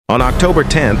On October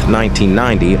 10,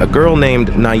 1990, a girl named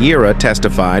Nayirah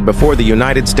testified before the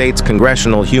United States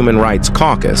Congressional Human Rights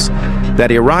Caucus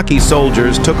that Iraqi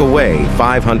soldiers took away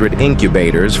 500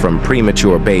 incubators from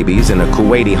premature babies in a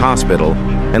Kuwaiti hospital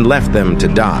and left them to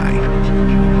die.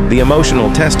 The emotional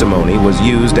testimony was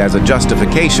used as a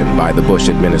justification by the Bush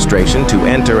administration to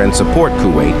enter and support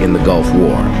Kuwait in the Gulf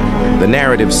War. The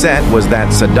narrative set was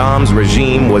that Saddam's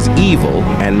regime was evil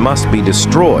and must be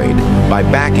destroyed by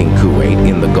backing Kuwait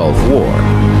in the Gulf War.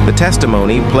 The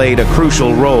testimony played a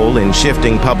crucial role in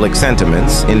shifting public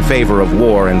sentiments in favor of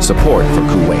war and support for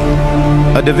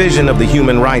Kuwait. A division of the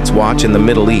Human Rights Watch in the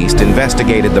Middle East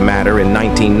investigated the matter in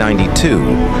 1992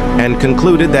 and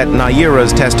concluded that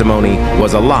Nayirah's testimony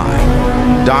was a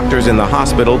lie. Doctors in the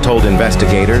hospital told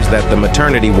investigators that the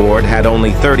maternity ward had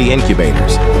only 30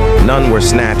 incubators. None were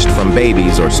snatched from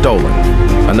babies or stolen.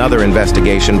 Another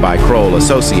investigation by Kroll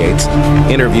Associates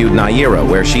interviewed Nayirah,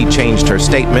 where she changed her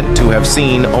statement to have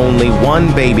seen only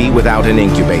one baby without an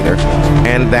incubator,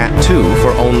 and that too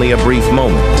for only a brief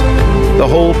moment. The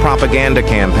whole propaganda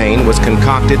campaign was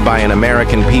concocted by an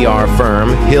American PR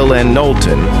firm, Hill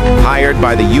Knowlton, hired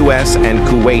by the US and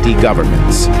Kuwaiti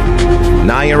governments.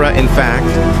 Nayirah, in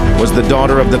fact, was the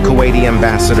daughter of the Kuwaiti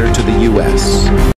Ambassador to the US.